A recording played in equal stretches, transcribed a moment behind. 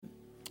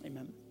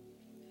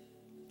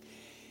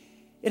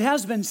It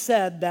has been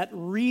said that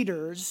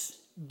readers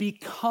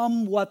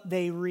become what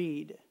they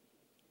read.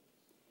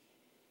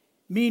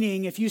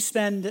 Meaning, if you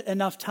spend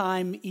enough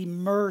time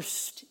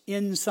immersed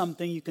in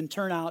something, you can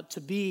turn out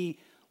to be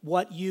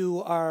what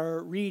you are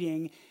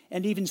reading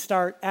and even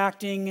start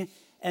acting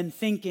and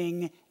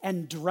thinking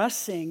and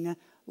dressing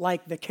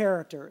like the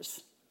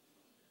characters.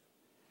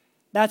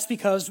 That's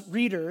because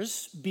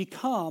readers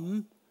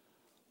become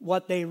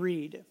what they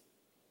read.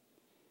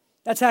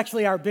 That's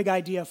actually our big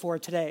idea for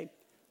today.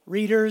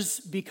 Readers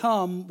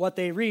become what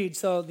they read.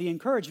 So the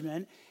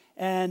encouragement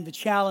and the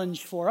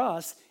challenge for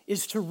us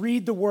is to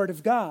read the Word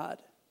of God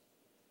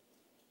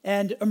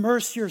and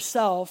immerse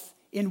yourself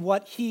in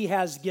what He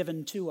has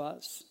given to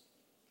us.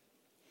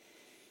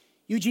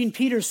 Eugene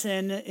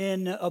Peterson,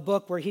 in a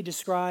book where he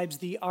describes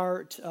the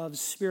art of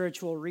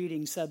spiritual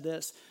reading, said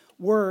this: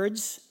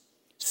 words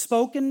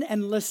spoken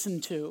and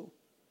listened to,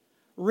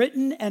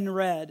 written and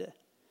read,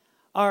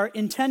 are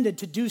intended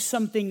to do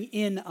something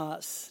in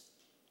us,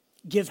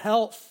 give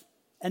health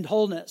and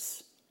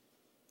wholeness,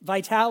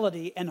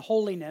 vitality and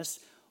holiness,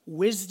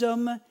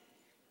 wisdom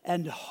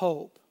and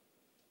hope.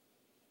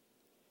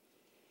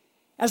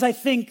 As I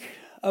think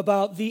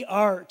about the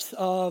art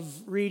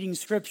of reading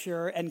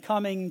Scripture and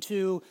coming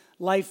to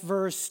Life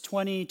Verse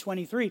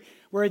 2023,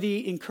 where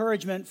the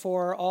encouragement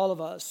for all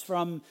of us,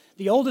 from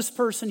the oldest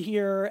person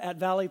here at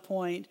Valley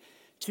Point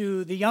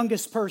to the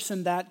youngest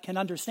person that can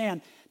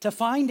understand, to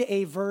find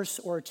a verse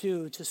or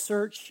two, to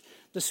search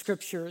the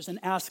Scriptures and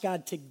ask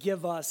God to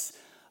give us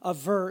a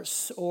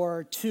verse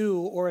or two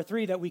or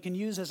three that we can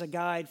use as a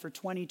guide for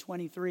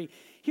 2023.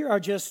 Here are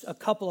just a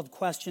couple of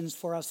questions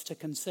for us to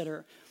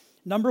consider.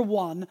 Number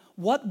one,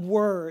 what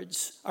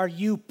words are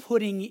you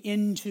putting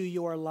into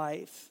your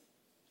life?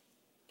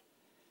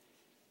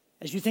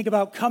 As you think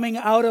about coming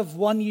out of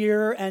one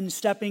year and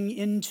stepping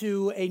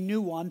into a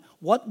new one,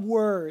 what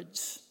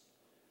words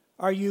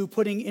are you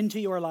putting into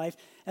your life?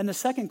 And the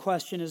second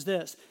question is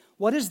this: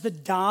 what is the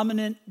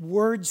dominant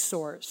word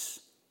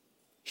source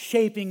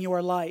shaping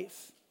your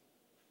life?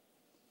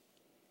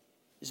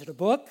 Is it a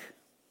book?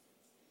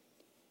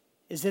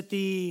 Is it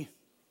the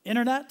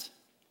internet?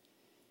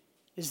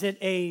 Is it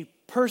a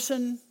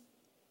person?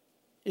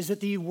 Is it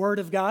the Word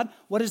of God?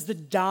 What is the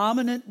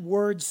dominant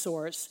word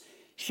source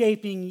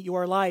shaping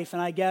your life?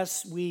 And I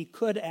guess we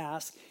could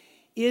ask,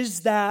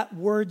 is that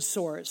word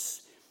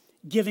source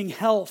giving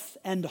health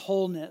and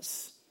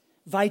wholeness,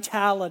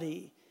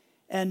 vitality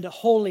and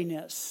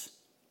holiness,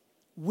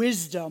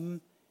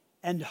 wisdom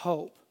and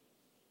hope?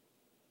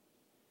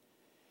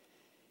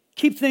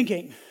 Keep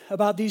thinking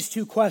about these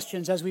two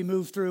questions as we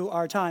move through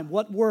our time.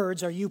 What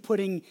words are you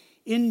putting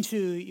into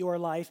your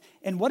life?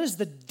 And what is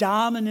the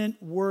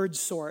dominant word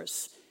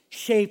source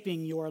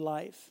shaping your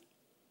life?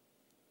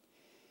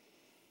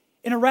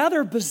 In a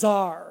rather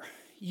bizarre,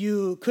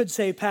 you could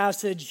say,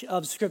 passage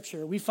of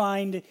Scripture, we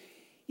find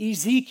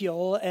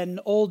Ezekiel, an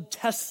Old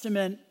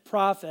Testament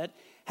prophet,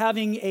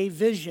 having a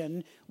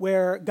vision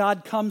where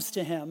God comes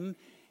to him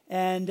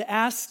and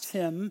asks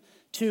him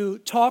to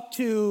talk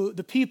to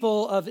the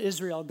people of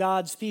Israel,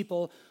 God's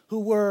people, who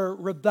were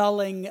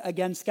rebelling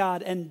against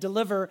God, and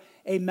deliver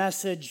a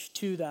message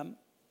to them.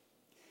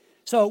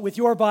 So with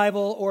your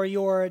Bible or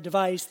your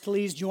device,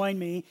 please join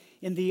me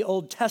in the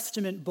Old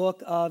Testament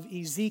book of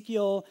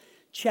Ezekiel,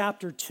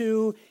 chapter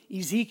 2.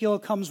 Ezekiel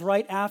comes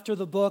right after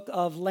the book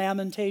of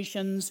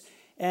Lamentations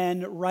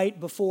and right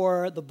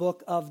before the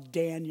book of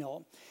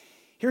Daniel.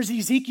 Here's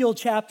Ezekiel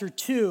chapter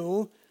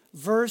 2,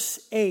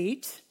 verse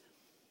 8.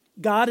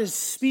 God is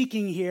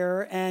speaking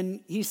here, and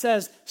he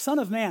says, "Son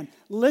of man,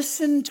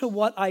 listen to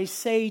what I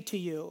say to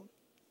you.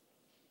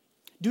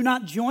 Do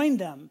not join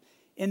them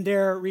in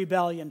their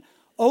rebellion.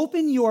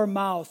 Open your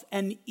mouth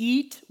and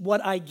eat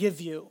what I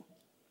give you."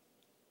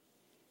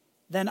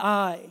 Then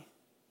I,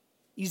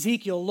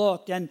 Ezekiel,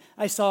 looked, and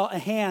I saw a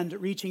hand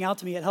reaching out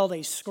to me. It held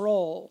a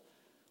scroll,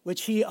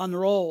 which he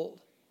unrolled.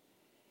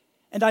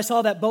 And I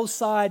saw that both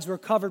sides were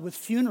covered with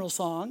funeral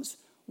songs,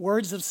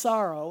 words of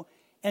sorrow,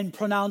 and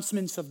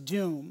pronouncements of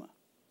doom.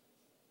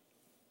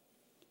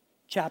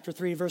 Chapter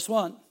 3, verse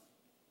 1.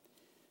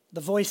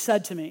 The voice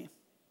said to me,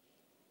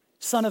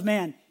 "Son of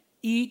man,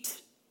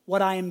 eat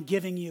what I am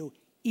giving you.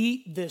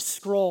 Eat this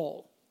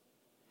scroll.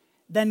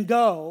 Then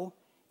go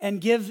and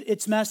give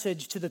its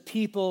message to the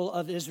people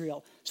of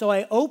Israel." So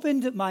I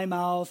opened my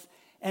mouth,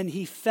 and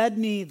he fed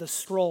me the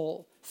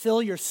scroll.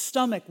 "Fill your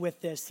stomach with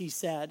this," he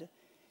said.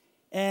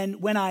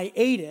 And when I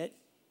ate it,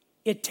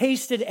 it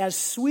tasted as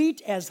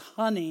sweet as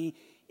honey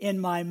in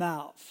my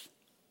mouth.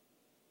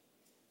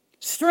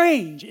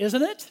 Strange,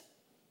 isn't it?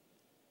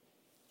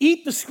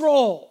 Eat the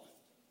scroll.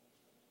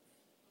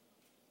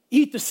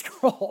 Eat the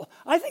scroll.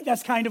 I think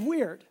that's kind of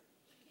weird.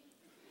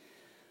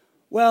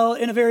 Well,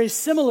 in a very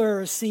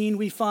similar scene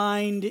we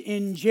find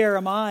in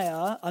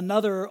Jeremiah,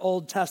 another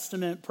Old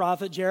Testament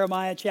prophet,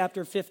 Jeremiah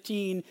chapter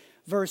 15,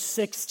 verse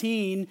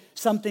 16,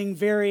 something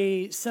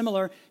very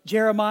similar.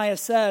 Jeremiah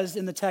says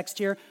in the text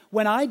here,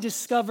 "When I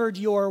discovered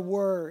your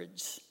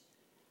words,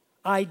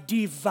 I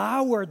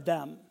devoured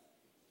them.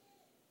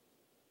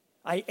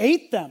 I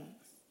ate them.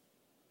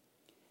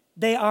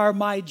 They are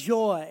my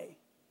joy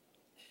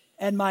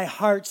and my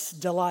heart's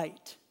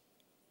delight.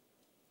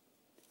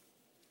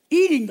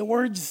 Eating the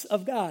words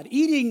of God,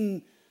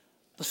 eating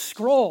the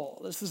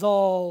scroll. This is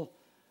all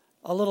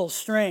a little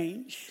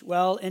strange.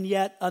 Well, in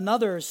yet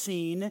another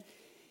scene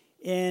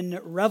in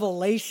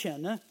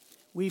Revelation,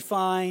 we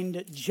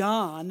find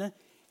John,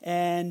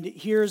 and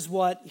here's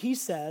what he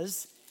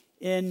says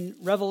in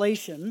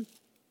Revelation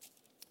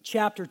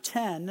chapter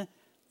 10,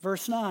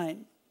 verse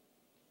 9.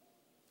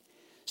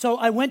 So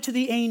I went to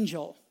the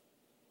angel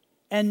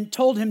and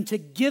told him to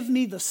give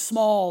me the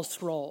small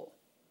scroll.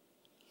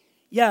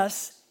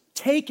 Yes,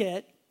 take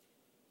it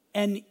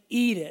and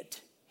eat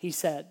it, he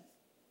said.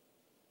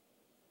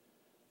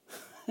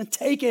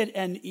 Take it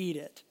and eat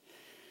it.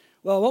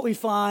 Well, what we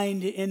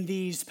find in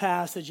these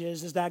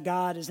passages is that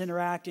God is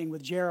interacting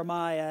with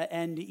Jeremiah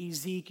and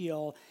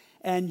Ezekiel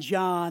and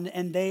John,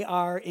 and they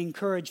are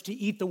encouraged to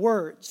eat the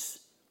words,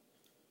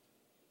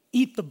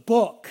 eat the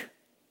book,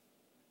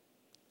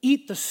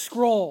 eat the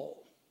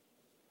scroll.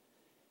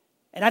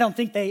 And I don't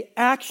think they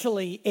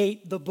actually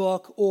ate the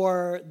book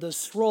or the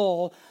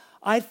scroll.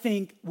 I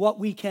think what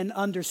we can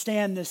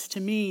understand this to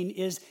mean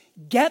is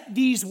get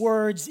these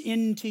words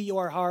into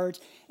your heart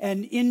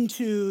and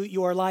into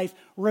your life.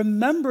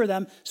 Remember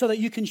them so that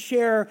you can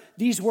share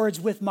these words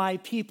with my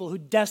people who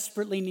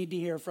desperately need to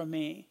hear from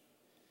me.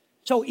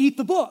 So eat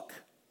the book.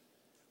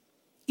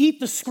 Eat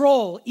the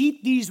scroll.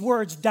 Eat these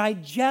words.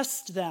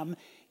 Digest them.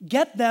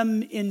 Get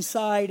them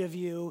inside of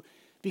you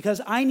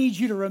because I need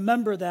you to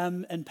remember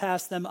them and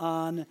pass them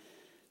on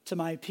to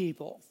my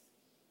people.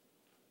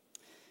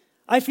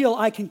 I feel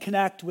I can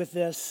connect with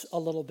this a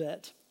little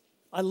bit.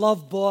 I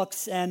love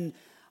books and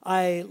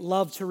I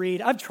love to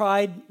read. I've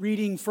tried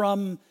reading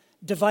from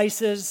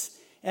devices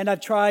and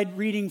I've tried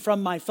reading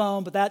from my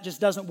phone, but that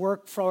just doesn't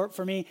work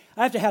for me.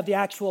 I have to have the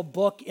actual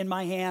book in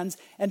my hands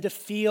and to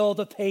feel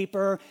the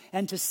paper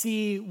and to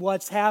see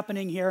what's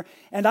happening here.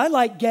 And I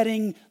like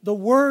getting the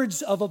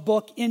words of a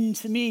book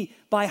into me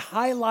by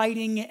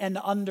highlighting and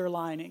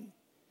underlining.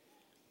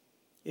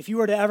 If you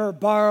were to ever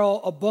borrow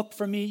a book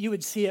from me, you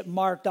would see it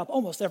marked up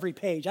almost every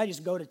page. I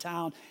just go to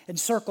town and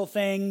circle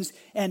things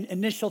and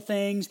initial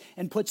things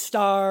and put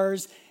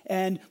stars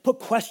and put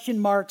question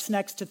marks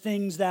next to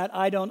things that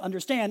I don't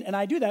understand. And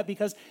I do that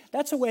because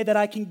that's a way that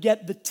I can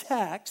get the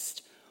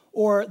text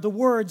or the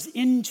words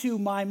into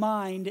my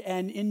mind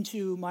and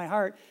into my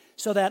heart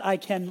so that I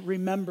can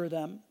remember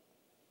them.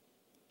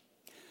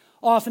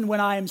 Often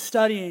when I am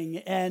studying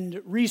and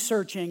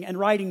researching and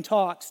writing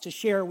talks to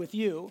share with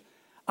you,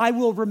 I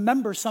will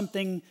remember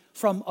something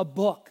from a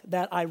book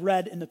that I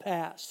read in the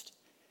past.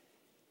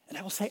 And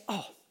I will say,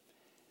 oh,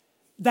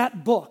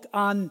 that book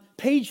on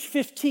page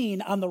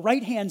 15 on the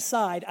right-hand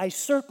side, I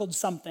circled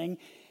something,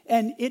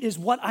 and it is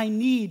what I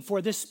need for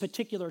this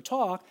particular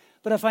talk.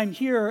 But if I'm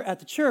here at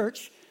the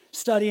church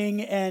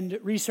studying and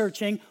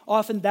researching,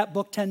 often that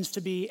book tends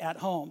to be at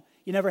home.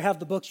 You never have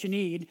the books you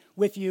need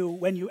with you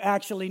when you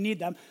actually need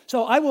them.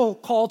 So I will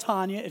call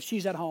Tanya if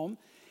she's at home,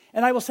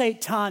 and I will say,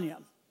 Tanya,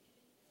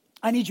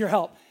 I need your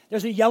help.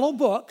 There's a yellow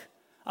book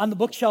on the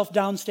bookshelf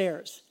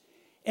downstairs.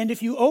 And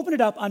if you open it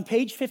up on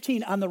page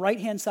 15 on the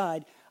right-hand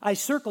side, I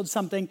circled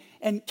something.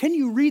 And can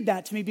you read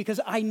that to me? Because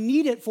I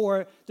need it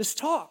for this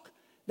talk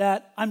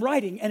that I'm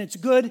writing. And it's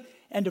good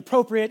and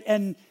appropriate.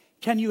 And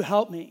can you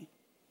help me?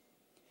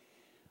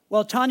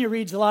 Well, Tanya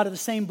reads a lot of the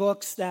same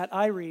books that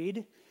I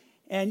read.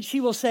 And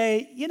she will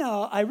say, you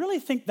know, I really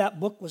think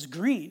that book was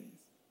green.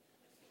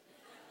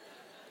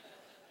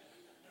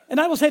 And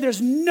I will say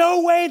there's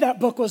no way that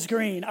book was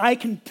green. I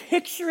can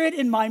picture it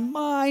in my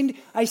mind.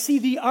 I see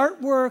the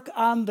artwork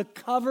on the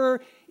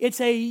cover.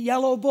 It's a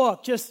yellow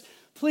book. Just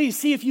please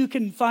see if you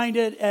can find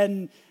it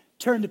and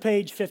turn to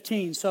page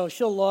 15. So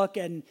she'll look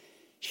and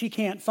she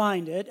can't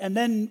find it. And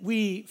then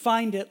we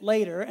find it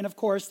later. And of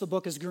course, the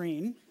book is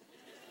green.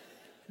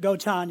 Go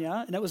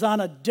Tanya. And it was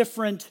on a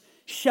different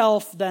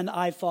shelf than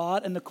I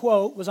thought. And the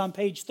quote was on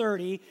page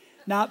 30,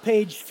 not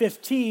page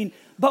 15.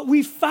 But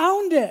we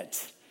found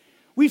it.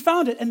 We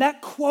found it, and that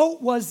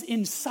quote was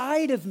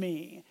inside of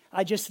me.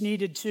 I just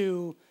needed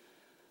to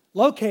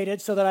locate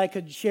it so that I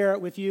could share it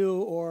with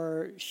you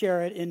or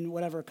share it in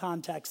whatever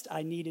context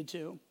I needed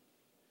to.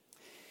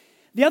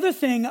 The other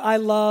thing I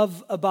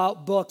love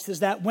about books is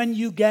that when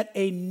you get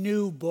a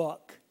new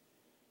book,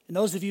 and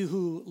those of you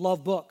who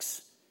love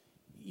books,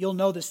 you'll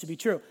know this to be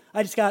true.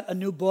 I just got a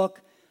new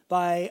book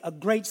by a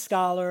great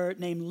scholar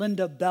named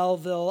Linda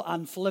Belleville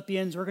on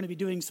Philippians. We're going to be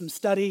doing some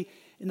study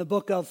in the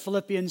book of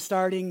Philippians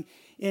starting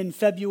in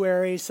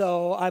February,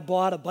 so I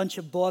bought a bunch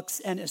of books,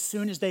 and as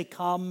soon as they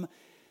come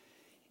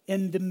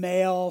in the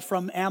mail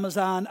from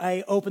Amazon,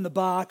 I open the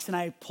box and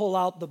I pull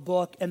out the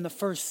book, and the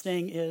first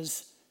thing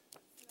is,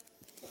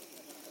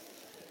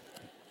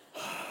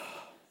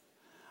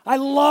 I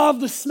love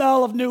the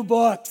smell of new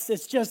books.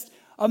 It's just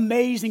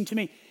amazing to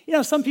me. You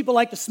know, some people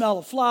like the smell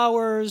of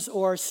flowers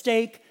or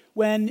steak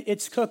when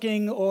it's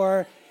cooking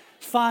or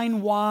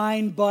fine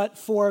wine, but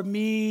for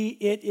me,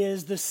 it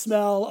is the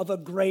smell of a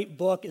great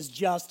book is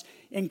just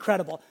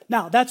incredible.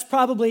 Now, that's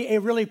probably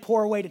a really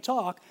poor way to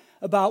talk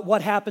about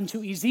what happened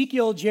to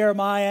Ezekiel,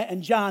 Jeremiah,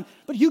 and John,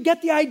 but you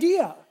get the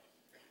idea.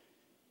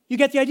 You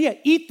get the idea.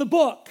 Eat the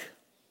book.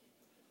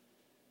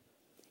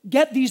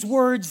 Get these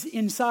words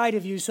inside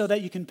of you so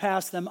that you can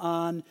pass them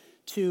on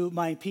to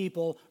my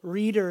people.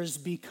 Readers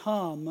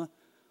become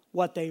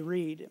what they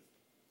read.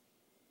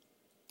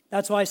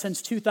 That's why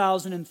since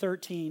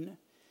 2013,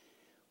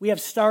 we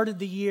have started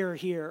the year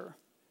here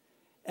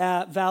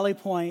at Valley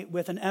Point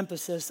with an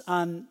emphasis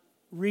on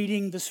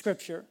reading the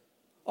Scripture.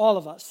 All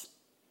of us.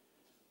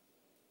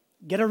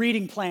 Get a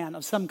reading plan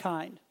of some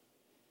kind.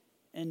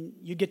 And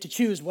you get to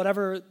choose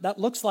whatever that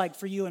looks like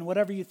for you and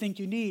whatever you think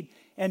you need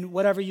and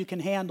whatever you can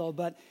handle.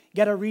 But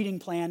get a reading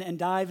plan and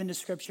dive into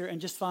Scripture and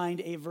just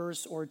find a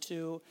verse or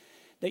two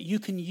that you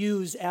can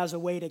use as a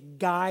way to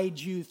guide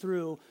you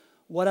through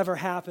whatever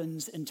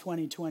happens in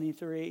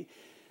 2023.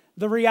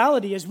 The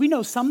reality is we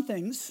know some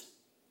things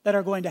that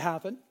are going to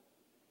happen.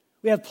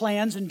 We have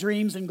plans and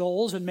dreams and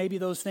goals, and maybe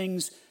those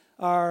things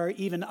are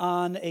even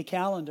on a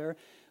calendar.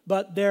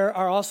 But there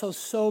are also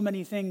so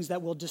many things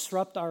that will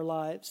disrupt our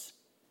lives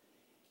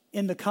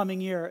in the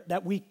coming year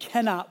that we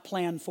cannot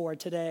plan for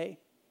today.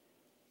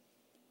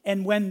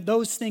 And when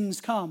those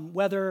things come,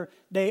 whether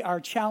they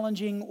are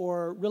challenging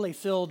or really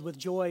filled with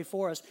joy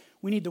for us,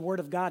 we need the Word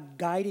of God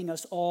guiding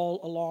us all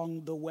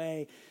along the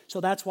way.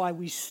 So that's why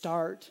we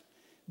start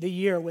the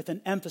year with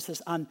an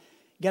emphasis on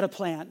get a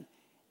plan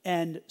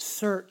and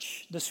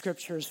search the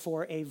Scriptures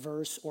for a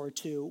verse or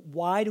two.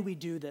 Why do we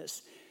do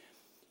this?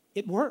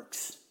 It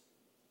works.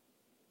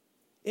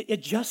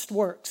 It just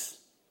works.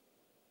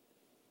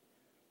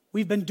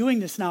 We've been doing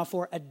this now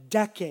for a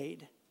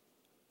decade.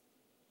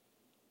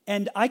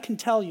 And I can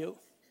tell you,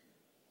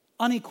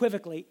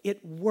 unequivocally,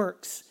 it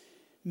works.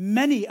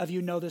 Many of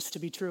you know this to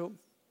be true.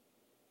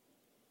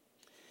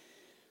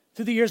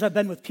 Through the years, I've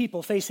been with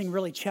people facing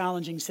really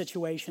challenging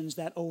situations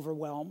that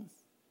overwhelm.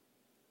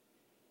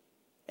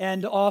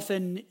 And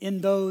often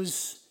in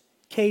those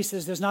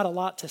cases, there's not a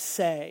lot to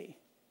say.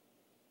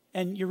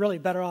 And you're really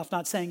better off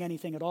not saying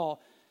anything at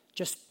all.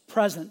 Just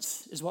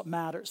presence is what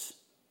matters.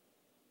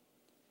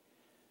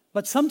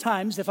 But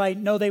sometimes, if I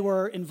know they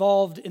were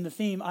involved in the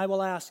theme, I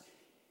will ask,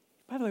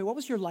 by the way, what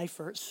was your life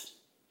verse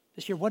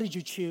this year? What did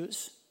you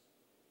choose?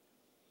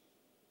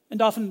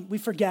 And often we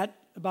forget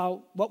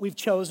about what we've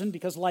chosen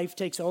because life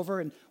takes over,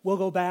 and we'll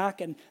go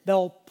back and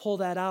they'll pull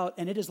that out,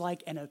 and it is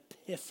like an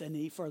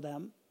epiphany for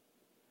them.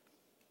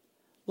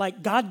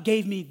 Like God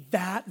gave me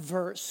that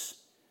verse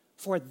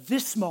for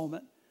this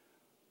moment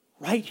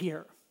right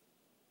here.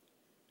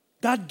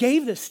 God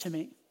gave this to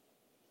me.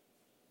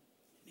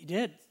 He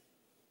did.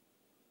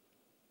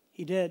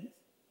 He did.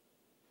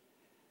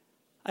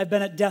 I've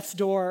been at death's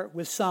door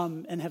with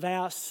some and have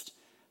asked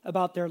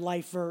about their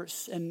life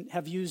verse and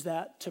have used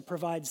that to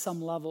provide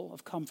some level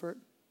of comfort.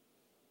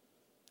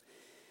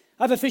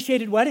 I've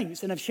officiated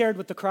weddings and have shared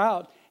with the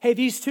crowd, hey,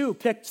 these two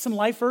picked some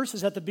life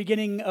verses at the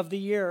beginning of the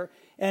year,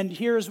 and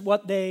here's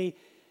what they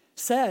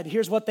said,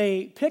 here's what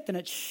they picked, and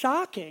it's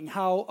shocking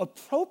how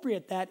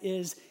appropriate that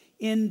is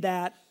in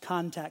that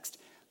context.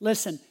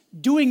 Listen,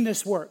 doing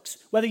this works.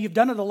 Whether you've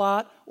done it a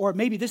lot or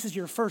maybe this is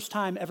your first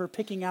time ever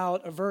picking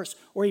out a verse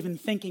or even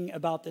thinking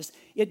about this,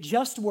 it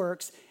just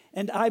works,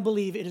 and I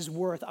believe it is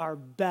worth our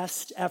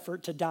best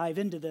effort to dive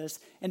into this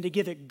and to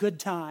give it good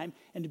time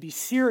and to be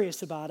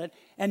serious about it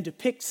and to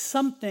pick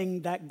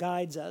something that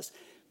guides us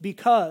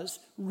because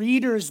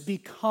readers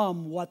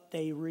become what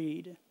they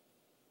read.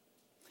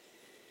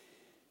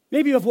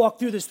 Maybe you have walked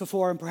through this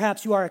before and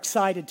perhaps you are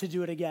excited to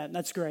do it again.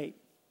 That's great.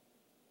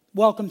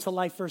 Welcome to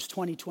Life Verse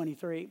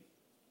 2023.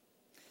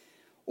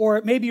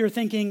 Or maybe you're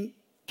thinking,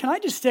 can I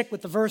just stick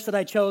with the verse that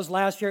I chose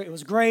last year? It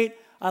was great.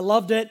 I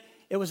loved it.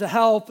 It was a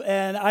help,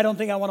 and I don't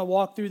think I want to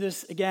walk through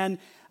this again.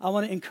 I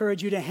want to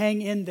encourage you to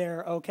hang in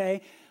there,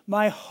 okay?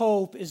 My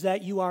hope is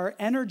that you are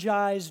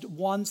energized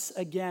once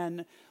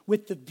again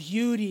with the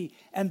beauty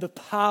and the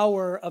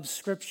power of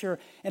Scripture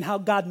and how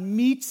God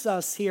meets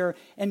us here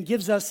and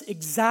gives us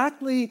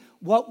exactly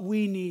what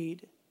we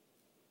need.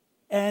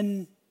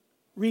 And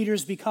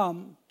readers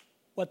become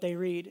what they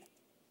read.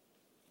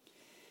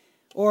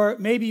 Or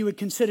maybe you would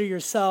consider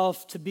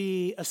yourself to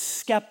be a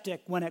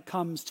skeptic when it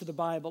comes to the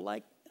Bible.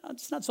 Like, I'm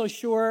just not so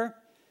sure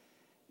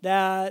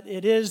that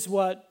it is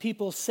what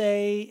people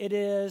say it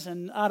is,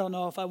 and I don't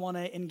know if I want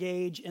to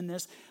engage in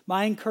this.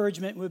 My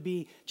encouragement would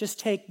be just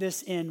take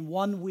this in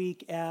 1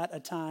 week at a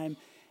time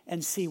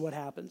and see what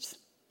happens.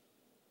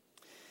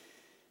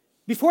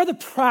 Before the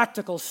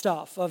practical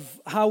stuff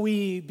of how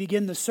we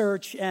begin the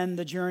search and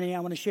the journey, I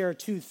want to share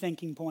 2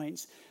 thinking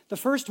points. The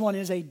first one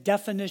is a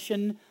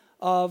definition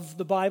of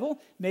the Bible.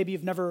 Maybe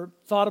you've never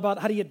thought about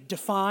how do you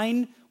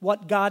define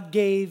what God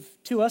gave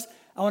to us.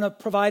 I want to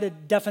provide a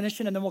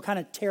definition, and then we'll kind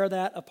of tear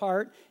that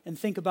apart and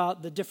think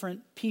about the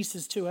different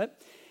pieces to it.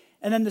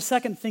 And then the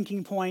second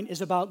thinking point is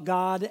about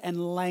God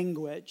and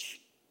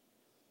language.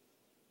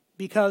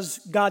 Because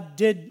God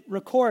did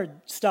record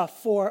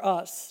stuff for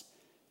us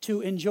to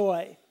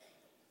enjoy,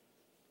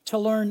 to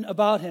learn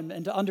about Him,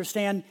 and to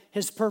understand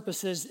His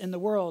purposes in the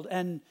world,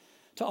 and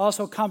to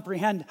also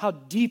comprehend how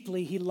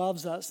deeply he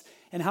loves us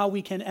and how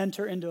we can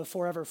enter into a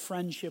forever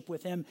friendship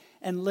with him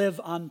and live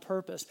on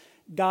purpose.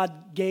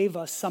 God gave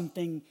us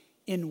something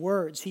in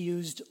words. He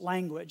used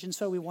language, and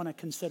so we want to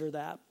consider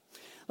that.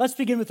 Let's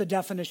begin with the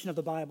definition of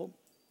the Bible.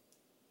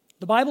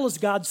 The Bible is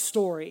God's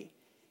story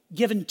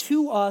given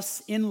to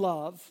us in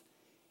love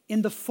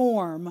in the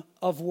form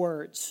of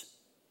words.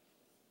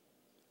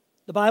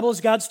 The Bible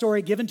is God's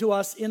story given to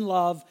us in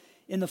love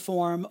in the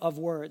form of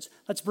words.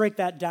 Let's break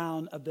that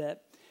down a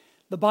bit.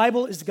 The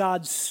Bible is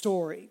God's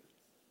story.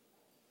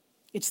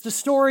 It's the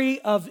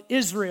story of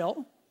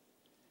Israel,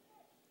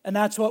 and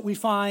that's what we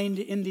find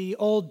in the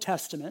Old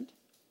Testament,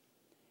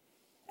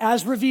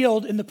 as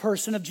revealed in the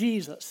person of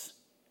Jesus.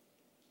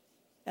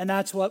 And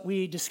that's what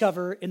we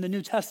discover in the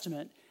New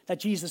Testament, that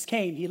Jesus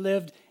came. He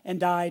lived and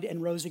died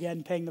and rose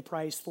again, paying the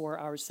price for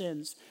our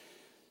sins.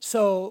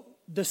 So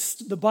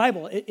the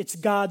Bible, it's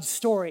God's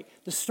story,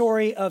 the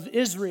story of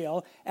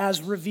Israel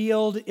as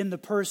revealed in the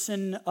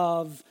person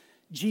of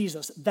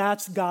Jesus.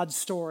 That's God's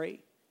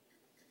story.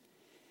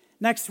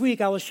 Next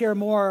week, I will share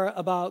more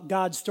about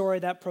God's story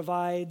that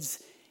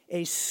provides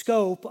a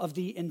scope of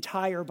the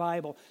entire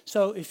Bible.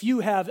 So if you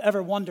have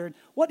ever wondered,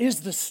 what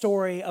is the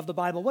story of the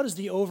Bible? What is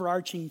the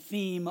overarching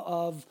theme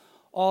of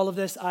all of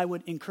this? I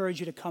would encourage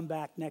you to come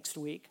back next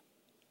week.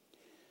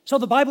 So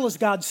the Bible is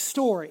God's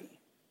story.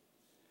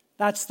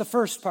 That's the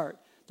first part.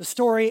 The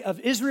story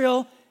of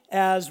Israel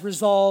as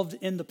resolved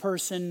in the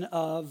person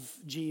of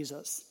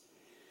Jesus.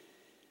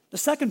 The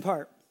second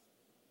part,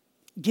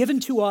 given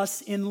to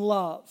us in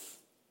love.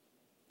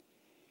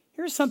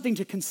 Here's something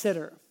to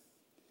consider.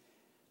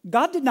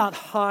 God did not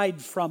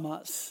hide from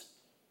us.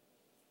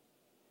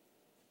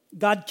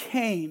 God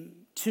came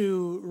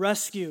to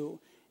rescue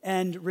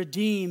and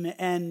redeem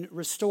and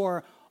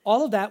restore.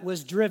 All of that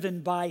was driven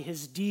by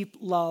his deep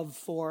love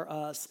for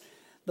us.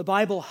 The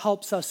Bible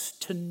helps us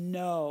to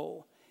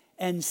know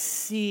and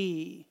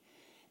see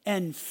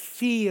and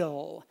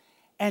feel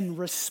and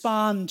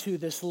respond to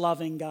this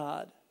loving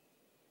God.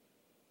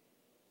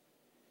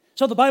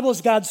 So the Bible is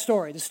God's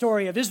story, the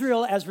story of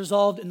Israel as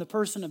resolved in the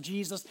person of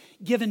Jesus,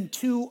 given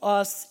to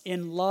us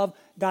in love.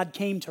 God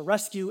came to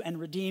rescue and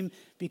redeem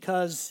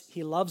because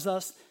he loves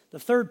us. The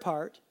third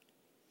part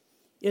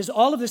is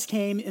all of this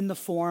came in the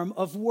form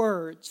of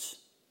words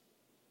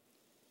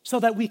so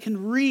that we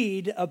can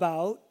read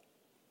about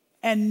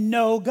and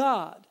know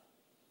God.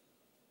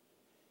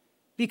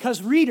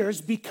 Because readers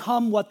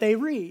become what they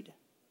read.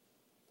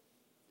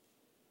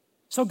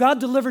 So God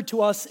delivered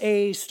to us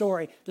a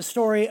story, the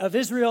story of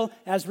Israel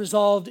as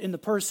resolved in the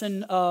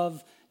person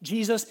of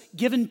Jesus,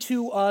 given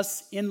to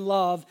us in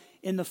love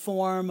in the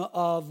form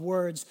of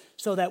words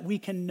so that we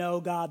can know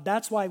God.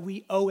 That's why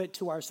we owe it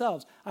to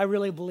ourselves. I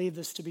really believe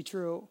this to be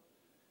true.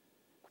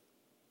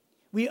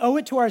 We owe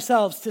it to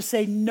ourselves to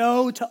say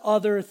no to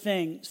other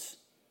things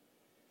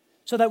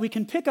so that we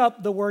can pick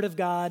up the Word of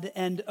God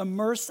and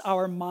immerse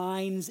our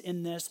minds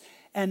in this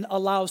and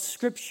allow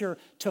Scripture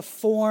to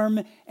form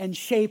and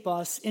shape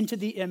us into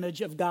the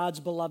image of God's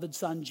beloved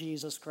Son,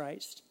 Jesus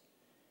Christ.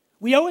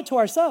 We owe it to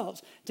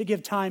ourselves to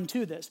give time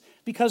to this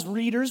because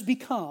readers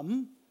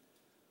become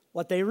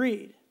what they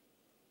read.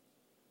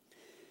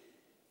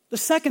 The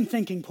second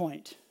thinking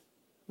point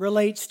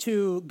relates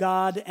to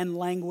God and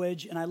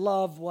language, and I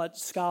love what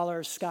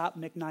scholar Scott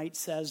McKnight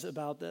says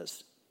about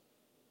this.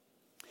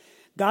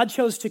 God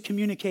chose to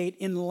communicate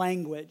in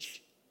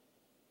language,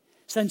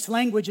 since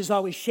language is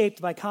always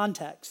shaped by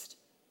context,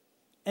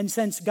 and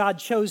since God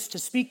chose to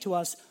speak to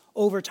us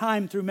over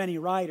time through many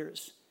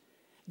writers,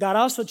 God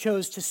also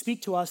chose to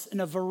speak to us in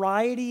a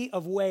variety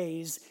of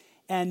ways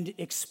and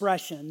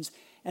expressions,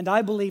 and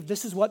I believe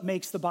this is what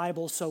makes the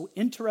Bible so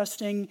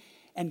interesting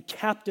and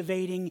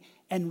captivating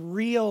and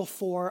real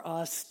for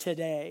us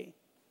today,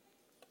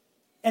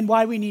 and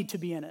why we need to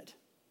be in it.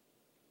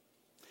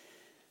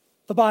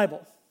 The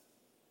Bible,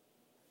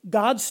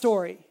 God's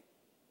story,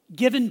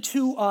 given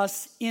to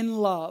us in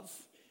love,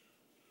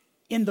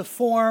 in the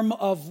form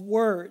of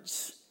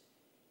words,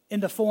 in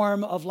the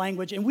form of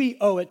language, and we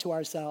owe it to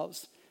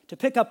ourselves to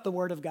pick up the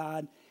Word of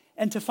God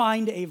and to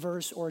find a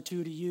verse or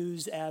two to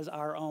use as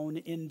our own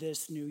in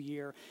this new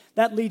year.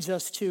 That leads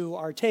us to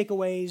our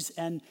takeaways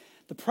and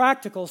the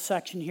practical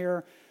section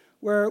here,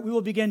 where we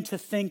will begin to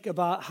think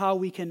about how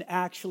we can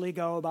actually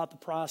go about the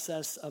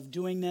process of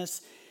doing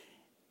this.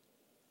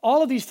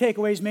 All of these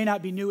takeaways may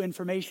not be new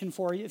information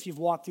for you. If you've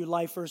walked through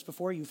Life Verse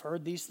before, you've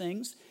heard these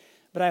things.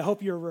 But I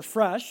hope you're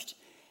refreshed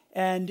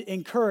and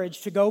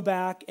encouraged to go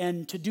back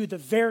and to do the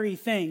very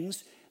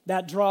things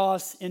that draw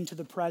us into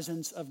the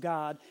presence of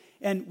God.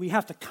 And we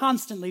have to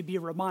constantly be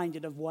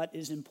reminded of what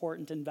is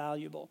important and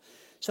valuable.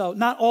 So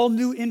not all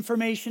new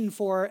information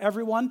for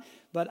everyone,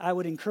 but I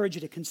would encourage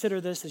you to consider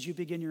this as you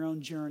begin your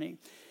own journey.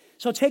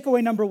 So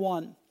takeaway number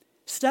one,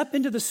 step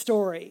into the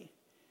story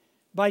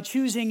by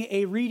choosing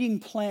a reading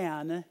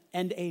plan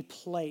and a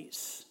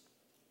place.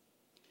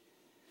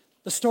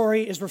 The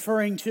story is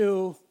referring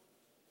to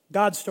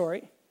God's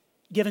story,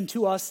 given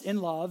to us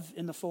in love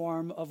in the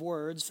form of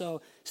words.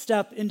 So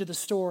step into the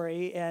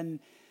story and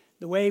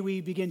The way we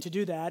begin to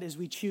do that is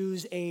we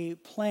choose a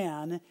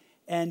plan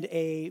and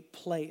a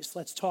place.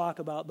 Let's talk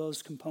about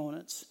those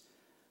components.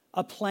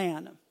 A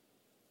plan.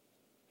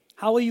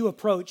 How will you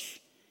approach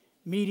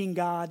meeting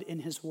God in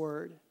His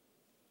Word?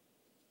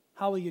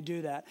 How will you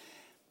do that?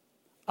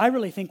 I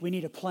really think we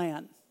need a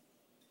plan.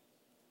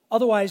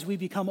 Otherwise, we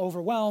become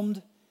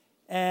overwhelmed,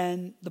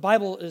 and the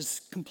Bible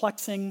is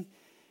complexing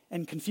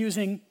and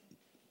confusing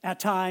at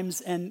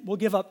times, and we'll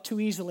give up too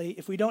easily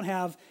if we don't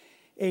have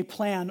a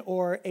plan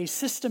or a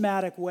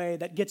systematic way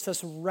that gets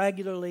us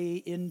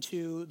regularly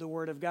into the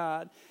Word of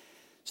God.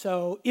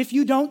 So if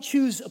you don't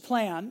choose a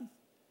plan,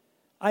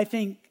 I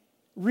think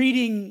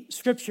reading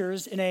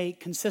scriptures in a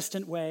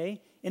consistent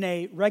way, in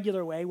a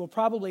regular way, will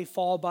probably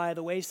fall by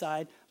the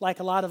wayside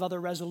like a lot of other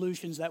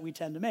resolutions that we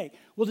tend to make.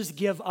 We'll just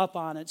give up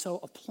on it.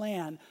 So a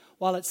plan,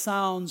 while it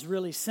sounds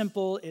really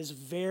simple, is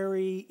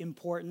very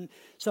important.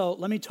 So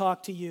let me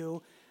talk to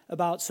you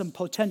about some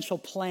potential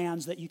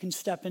plans that you can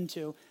step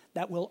into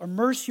that will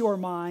immerse your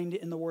mind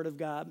in the Word of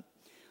God.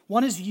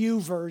 One is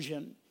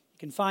YouVersion. You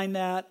can find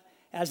that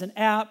as an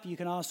app. You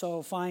can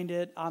also find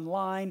it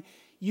online.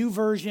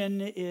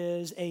 YouVersion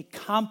is a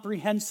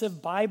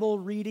comprehensive Bible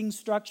reading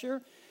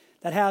structure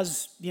that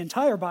has the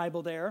entire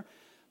Bible there,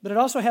 but it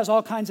also has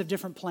all kinds of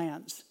different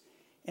plans.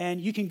 And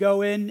you can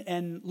go in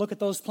and look at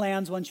those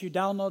plans once you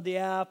download the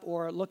app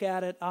or look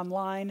at it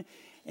online,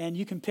 and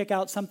you can pick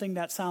out something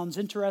that sounds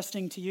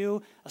interesting to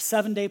you, a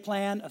 7-day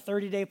plan, a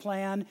 30-day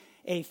plan,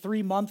 a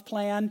 3-month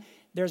plan.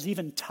 There's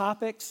even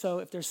topics, so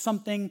if there's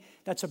something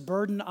that's a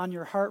burden on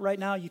your heart right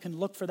now, you can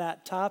look for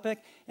that topic,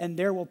 and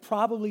there will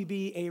probably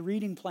be a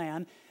reading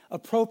plan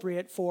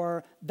appropriate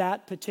for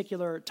that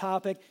particular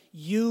topic.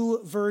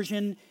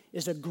 YouVersion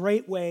is a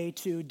great way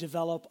to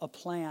develop a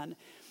plan.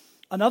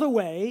 Another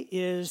way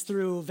is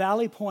through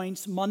Valley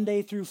Point's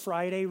Monday through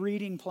Friday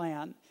reading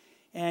plan,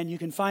 and you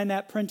can find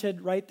that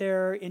printed right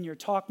there in your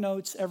talk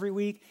notes every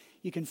week.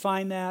 You can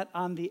find that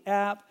on the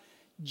app.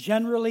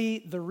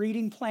 Generally, the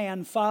reading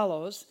plan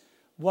follows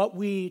what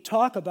we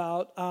talk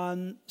about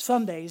on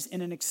Sundays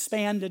in an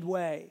expanded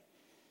way.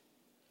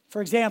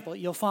 For example,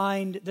 you'll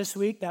find this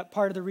week that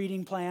part of the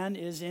reading plan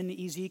is in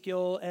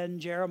Ezekiel and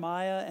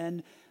Jeremiah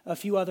and a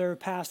few other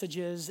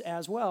passages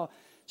as well.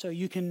 So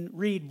you can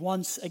read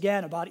once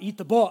again about eat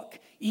the book,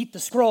 eat the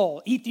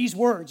scroll, eat these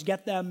words,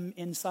 get them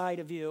inside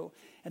of you.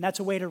 And that's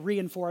a way to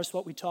reinforce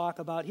what we talk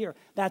about here.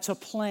 That's a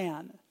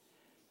plan.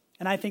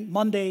 And I think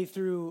Monday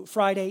through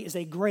Friday is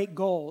a great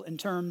goal in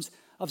terms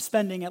of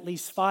spending at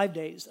least 5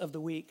 days of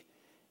the week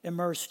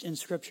immersed in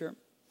Scripture.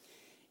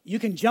 You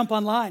can jump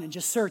online and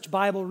just search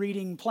Bible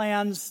reading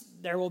plans.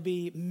 There will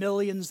be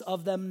millions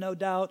of them, no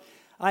doubt.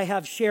 I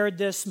have shared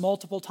this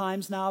multiple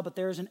times now, but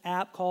there's an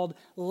app called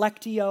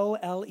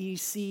Lectio,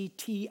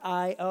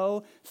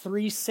 Lectio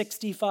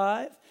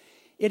 365.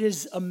 It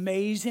is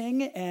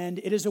amazing, and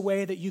it is a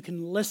way that you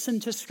can listen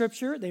to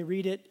Scripture. They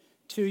read it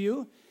to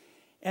you,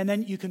 and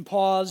then you can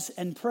pause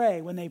and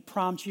pray when they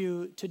prompt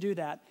you to do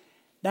that.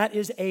 That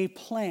is a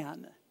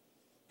plan.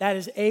 That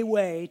is a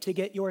way to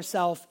get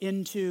yourself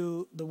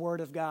into the Word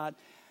of God.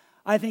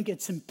 I think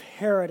it's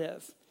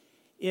imperative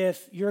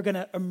if you're going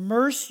to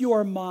immerse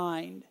your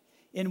mind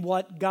in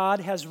what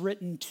God has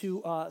written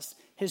to us,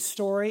 His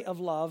story of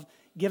love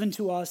given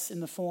to us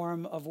in the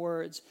form of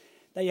words,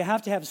 that you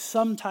have to have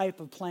some type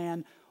of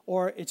plan,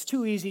 or it's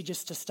too easy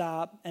just to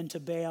stop and to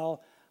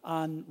bail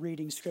on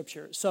reading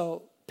Scripture.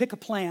 So pick a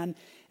plan,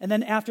 and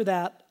then after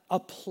that, a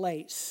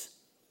place.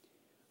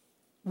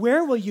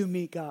 Where will you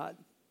meet God?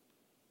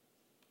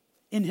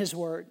 In His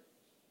Word.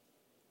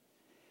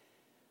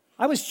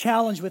 I was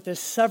challenged with this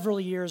several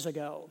years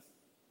ago,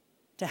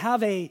 to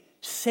have a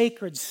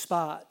sacred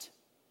spot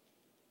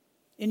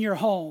in your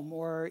home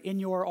or in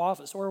your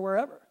office or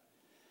wherever,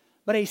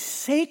 but a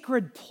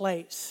sacred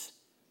place.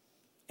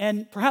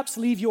 And perhaps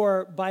leave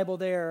your Bible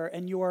there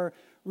and your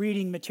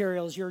reading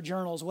materials, your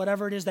journals,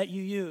 whatever it is that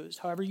you use,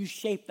 however you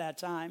shape that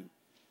time.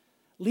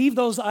 Leave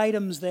those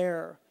items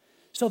there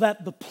so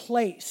that the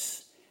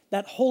place,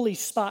 that holy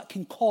spot,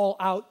 can call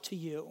out to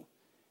you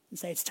and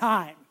say, it's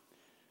time.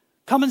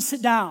 Come and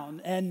sit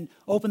down and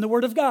open the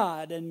Word of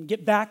God and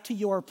get back to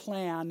your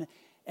plan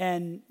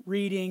and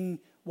reading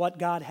what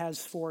God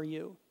has for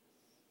you.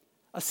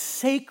 A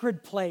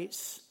sacred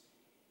place,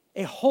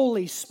 a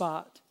holy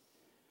spot.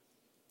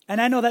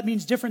 And I know that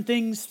means different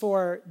things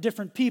for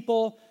different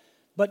people,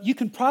 but you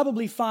can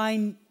probably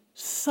find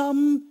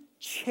some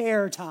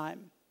chair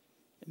time.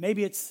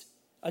 Maybe it's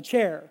a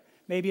chair.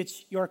 Maybe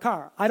it's your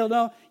car. I don't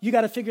know. You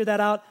got to figure that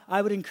out.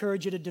 I would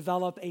encourage you to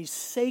develop a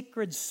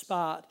sacred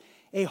spot,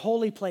 a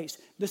holy place.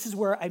 This is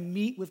where I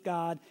meet with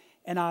God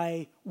and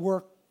I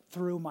work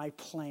through my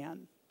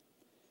plan.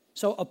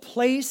 So a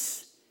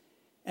place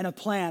and a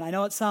plan. I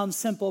know it sounds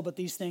simple, but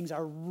these things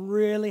are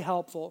really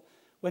helpful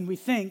when we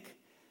think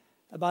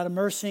about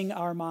immersing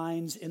our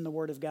minds in the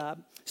Word of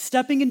God.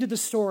 Stepping into the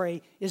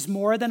story is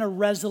more than a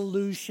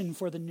resolution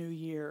for the new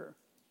year.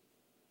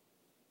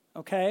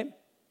 Okay?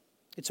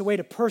 It's a way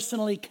to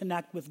personally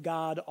connect with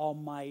God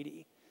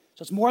Almighty.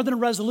 So it's more than a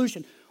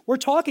resolution. We're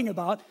talking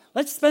about,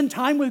 let's spend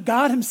time with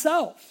God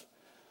Himself,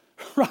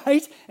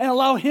 right? And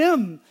allow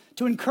him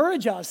to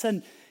encourage us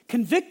and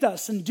convict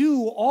us and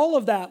do all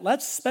of that.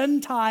 Let's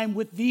spend time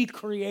with the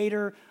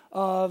creator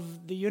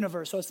of the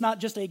universe. So it's not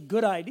just a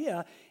good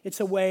idea, it's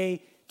a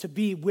way to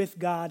be with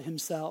God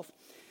himself.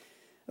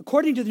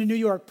 According to the New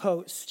York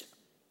Post,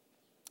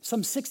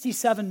 some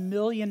 67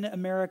 million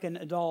American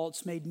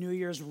adults made New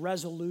Year's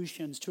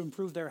resolutions to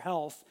improve their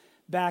health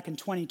back in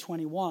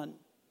 2021.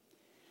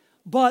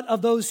 But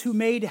of those who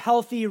made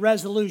healthy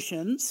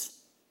resolutions,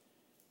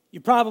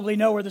 you probably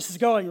know where this is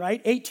going,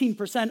 right?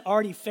 18%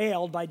 already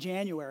failed by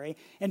January,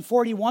 and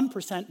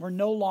 41% were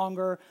no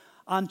longer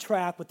on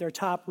track with their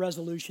top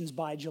resolutions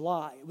by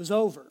July. It was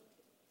over.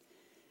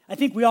 I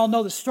think we all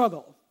know the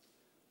struggle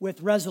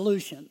with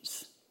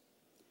resolutions.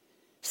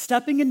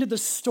 Stepping into the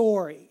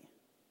story,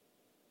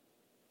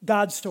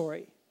 God's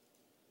story,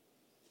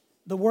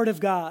 the Word of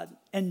God,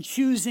 and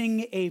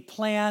choosing a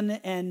plan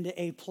and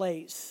a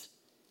place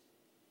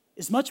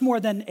is much more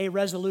than a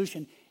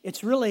resolution.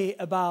 It's really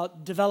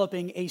about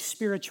developing a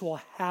spiritual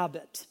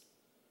habit.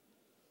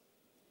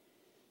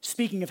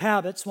 Speaking of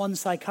habits, one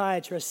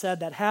psychiatrist said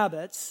that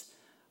habits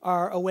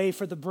are a way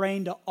for the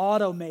brain to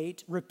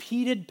automate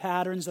repeated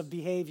patterns of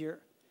behavior.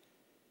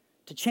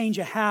 To change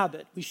a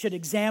habit, we should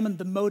examine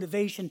the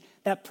motivation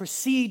that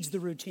precedes the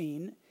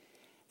routine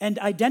and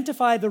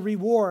identify the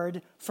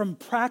reward from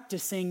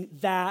practicing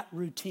that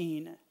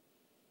routine.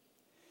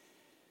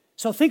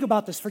 So think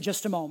about this for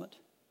just a moment.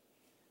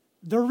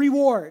 The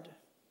reward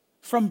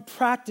from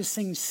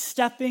practicing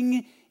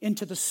stepping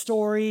into the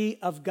story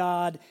of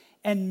God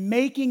and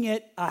making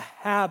it a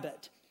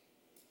habit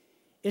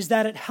is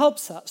that it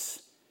helps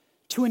us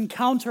to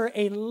encounter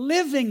a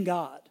living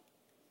God.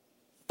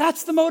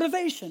 That's the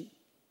motivation.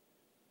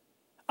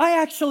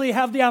 I actually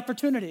have the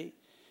opportunity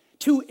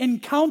to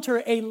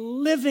encounter a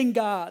living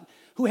God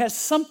who has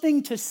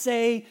something to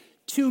say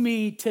to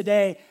me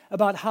today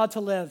about how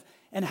to live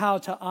and how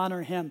to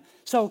honor him.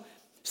 So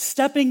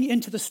stepping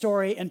into the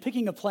story and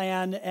picking a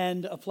plan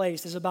and a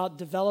place is about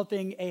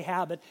developing a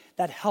habit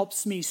that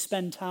helps me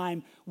spend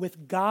time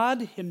with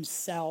God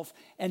himself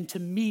and to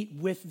meet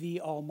with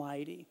the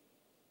Almighty.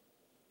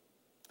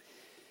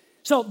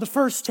 So the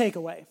first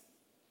takeaway,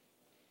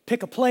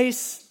 pick a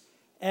place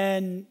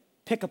and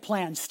pick a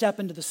plan. Step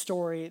into the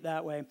story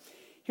that way.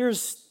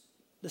 Here's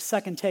the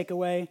second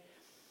takeaway,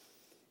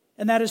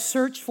 and that is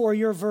search for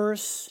your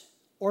verse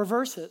or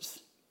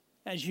verses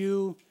as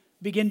you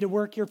begin to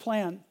work your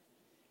plan.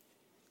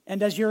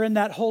 And as you're in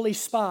that holy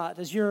spot,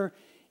 as you're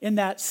in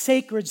that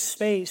sacred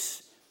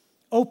space,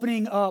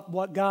 opening up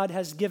what God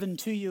has given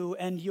to you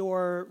and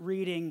your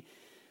reading,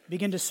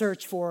 begin to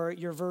search for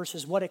your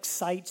verses. What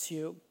excites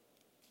you?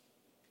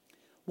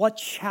 What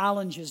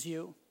challenges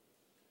you?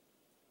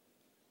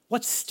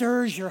 What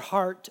stirs your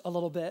heart a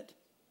little bit?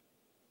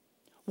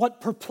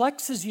 What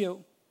perplexes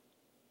you?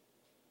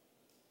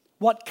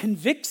 What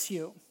convicts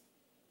you?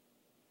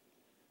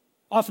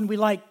 Often we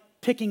like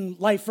picking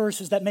life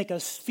verses that make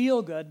us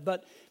feel good,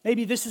 but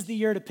maybe this is the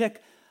year to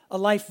pick a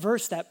life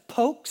verse that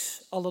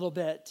pokes a little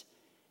bit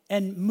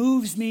and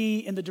moves me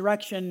in the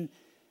direction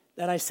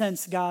that I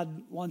sense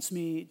God wants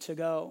me to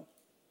go.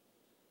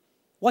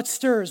 What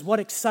stirs, what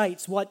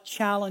excites, what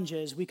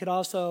challenges? We could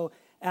also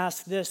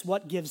ask this: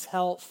 what gives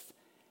health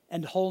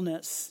and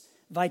wholeness,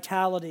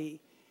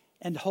 vitality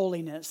and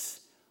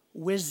holiness,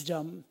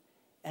 wisdom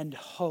and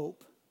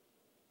hope?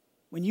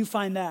 When you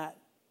find that,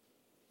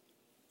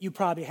 you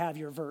probably have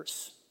your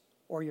verse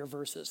or your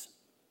verses.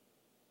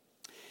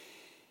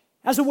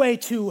 As a way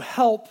to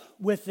help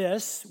with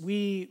this,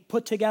 we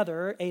put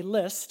together a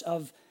list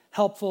of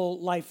helpful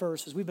life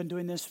verses. We've been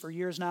doing this for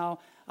years now.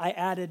 I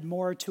added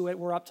more to it.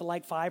 We're up to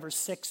like 5 or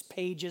 6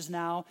 pages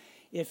now.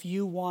 If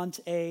you want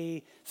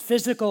a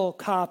physical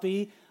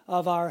copy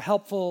of our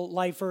helpful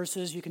life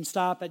verses, you can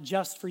stop at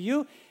Just For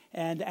You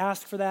and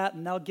ask for that,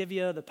 and they'll give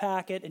you the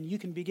packet, and you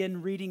can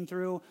begin reading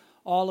through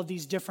all of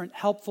these different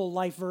helpful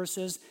life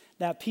verses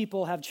that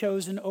people have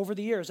chosen over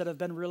the years that have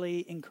been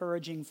really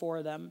encouraging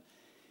for them.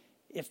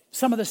 If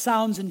some of this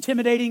sounds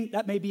intimidating,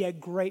 that may be a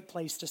great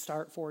place to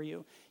start for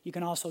you. You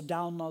can also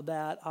download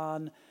that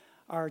on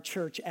our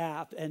church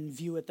app and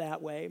view it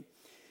that way.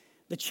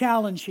 The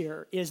challenge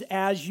here is,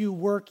 as you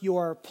work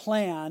your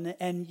plan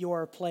and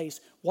your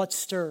place, what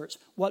stirs,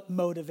 what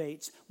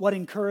motivates, what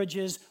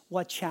encourages,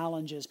 what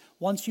challenges.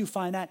 Once you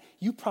find that,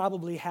 you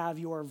probably have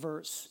your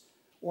verse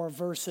or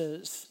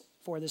verses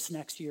for this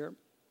next year.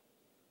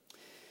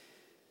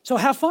 So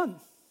have fun.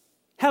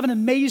 Have an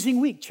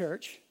amazing week,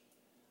 church,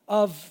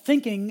 of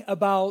thinking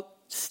about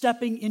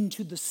stepping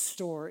into the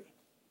story.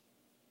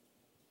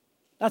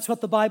 That's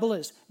what the Bible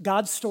is,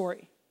 God's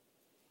story,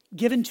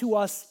 given to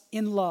us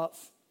in love,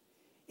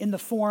 in the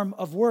form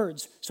of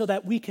words, so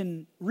that we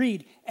can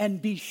read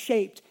and be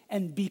shaped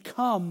and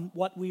become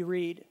what we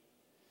read.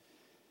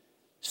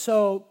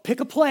 So pick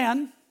a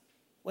plan,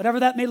 whatever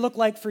that may look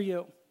like for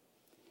you,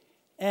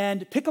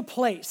 and pick a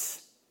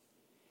place,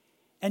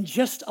 and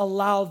just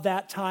allow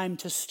that time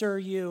to stir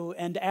you.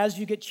 And as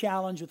you get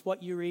challenged with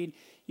what you read,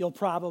 you'll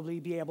probably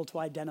be able to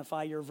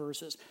identify your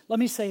verses. Let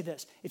me say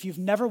this: if you've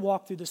never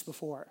walked through this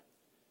before,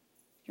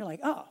 You're like,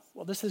 oh,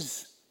 well, this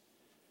is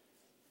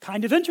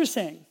kind of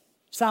interesting.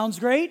 Sounds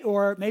great,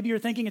 or maybe you're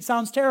thinking it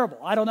sounds terrible.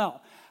 I don't know.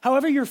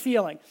 However you're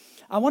feeling,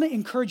 I want to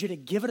encourage you to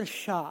give it a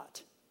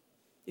shot.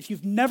 If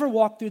you've never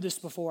walked through this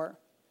before,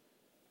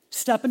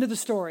 step into the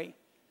story,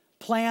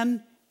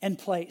 plan and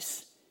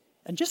place,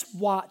 and just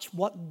watch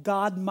what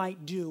God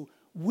might do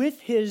with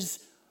his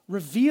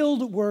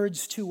revealed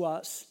words to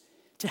us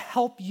to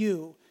help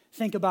you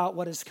think about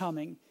what is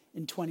coming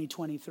in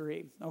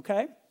 2023,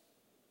 okay? I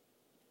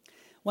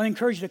want to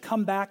encourage you to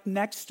come back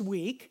next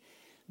week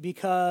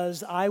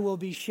because I will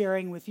be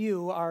sharing with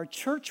you our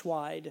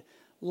church-wide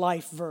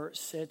life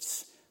verse.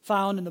 It's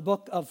found in the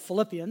book of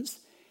Philippians,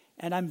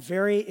 and I'm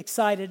very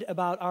excited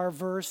about our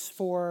verse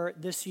for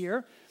this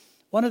year.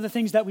 One of the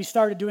things that we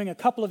started doing a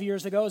couple of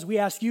years ago is we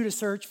asked you to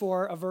search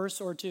for a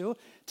verse or two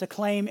to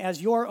claim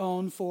as your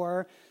own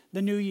for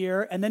the new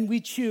year, and then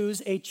we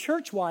choose a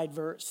church-wide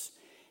verse.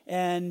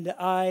 And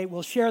I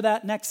will share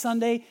that next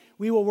Sunday.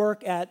 We will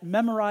work at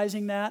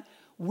memorizing that.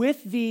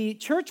 With the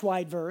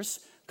church-wide verse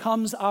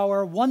comes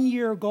our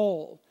one-year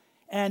goal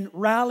and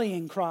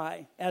rallying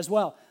cry as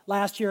well.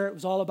 Last year, it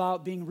was all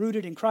about being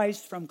rooted in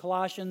Christ from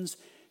Colossians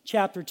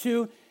chapter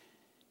 2.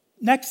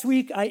 Next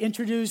week, I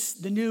introduce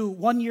the new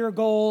one-year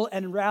goal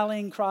and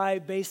rallying cry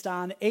based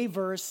on a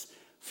verse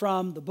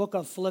from the book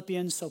of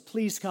Philippians. So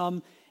please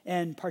come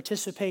and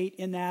participate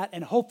in that.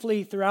 And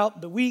hopefully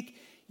throughout the week,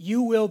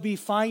 you will be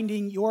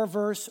finding your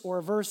verse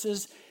or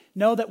verses.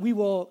 Know that we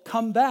will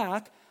come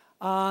back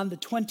on the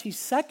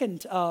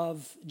 22nd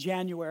of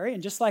January.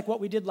 And just like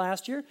what we did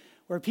last year,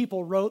 where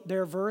people wrote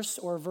their verse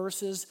or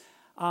verses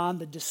on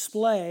the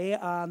display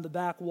on the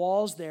back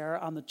walls there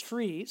on the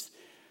trees,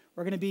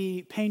 we're going to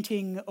be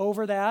painting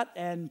over that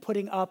and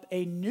putting up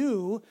a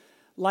new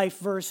life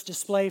verse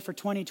display for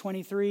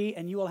 2023.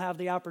 And you will have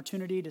the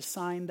opportunity to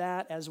sign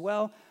that as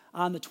well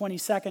on the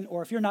 22nd,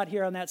 or if you're not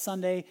here on that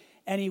Sunday,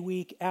 any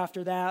week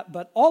after that.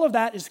 But all of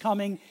that is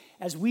coming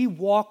as we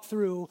walk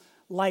through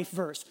life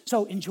verse.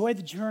 So enjoy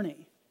the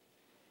journey.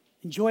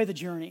 Enjoy the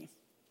journey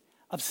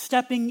of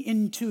stepping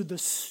into the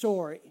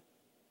story,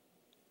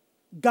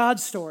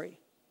 God's story,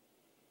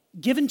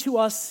 given to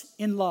us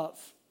in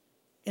love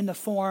in the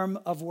form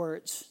of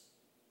words.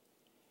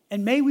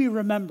 And may we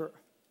remember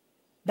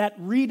that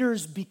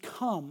readers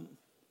become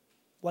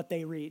what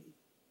they read.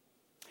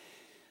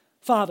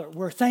 Father,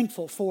 we're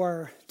thankful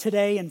for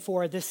today and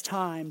for this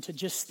time to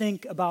just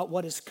think about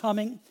what is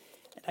coming.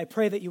 And I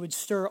pray that you would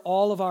stir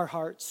all of our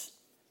hearts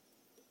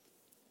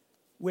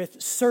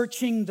with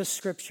searching the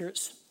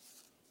scriptures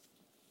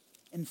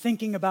and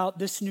thinking about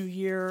this new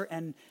year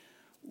and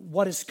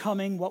what is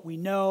coming, what we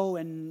know,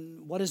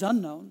 and what is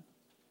unknown.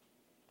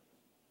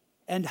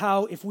 And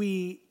how if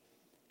we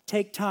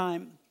take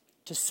time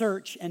to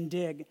search and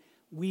dig,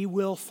 we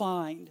will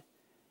find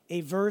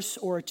a verse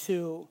or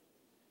two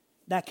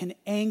that can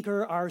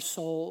anchor our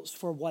souls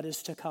for what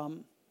is to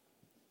come.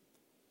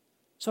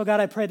 So God,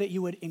 I pray that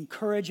you would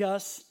encourage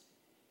us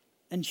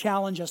and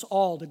challenge us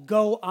all to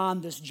go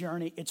on this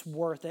journey. It's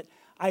worth it.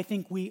 I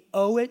think we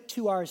owe it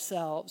to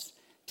ourselves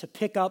to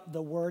pick up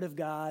the Word of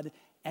God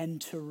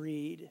and to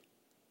read.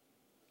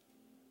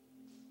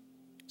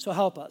 So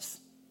help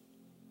us.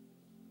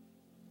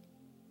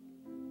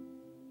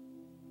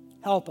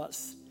 Help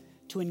us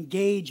to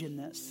engage in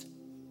this.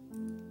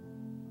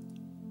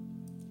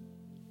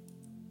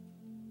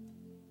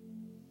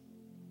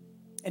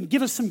 And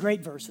give us some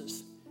great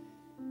verses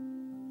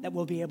that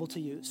we'll be able to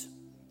use.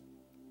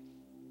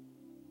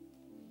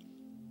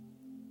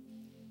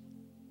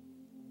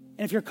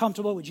 And if you're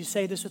comfortable, would you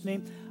say this with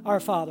me? Our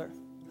Father,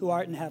 who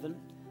art in heaven,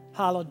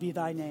 hallowed be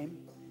thy name.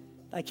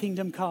 Thy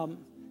kingdom come,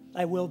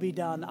 thy will be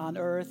done on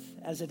earth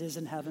as it is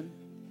in heaven.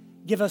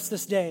 Give us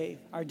this day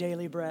our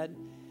daily bread,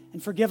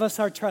 and forgive us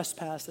our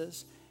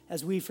trespasses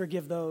as we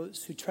forgive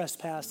those who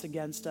trespass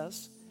against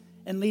us.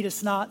 And lead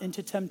us not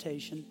into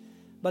temptation,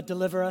 but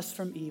deliver us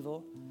from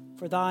evil.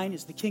 For thine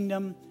is the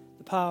kingdom,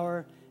 the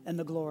power, and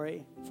the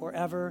glory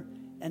forever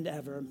and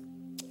ever.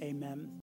 Amen.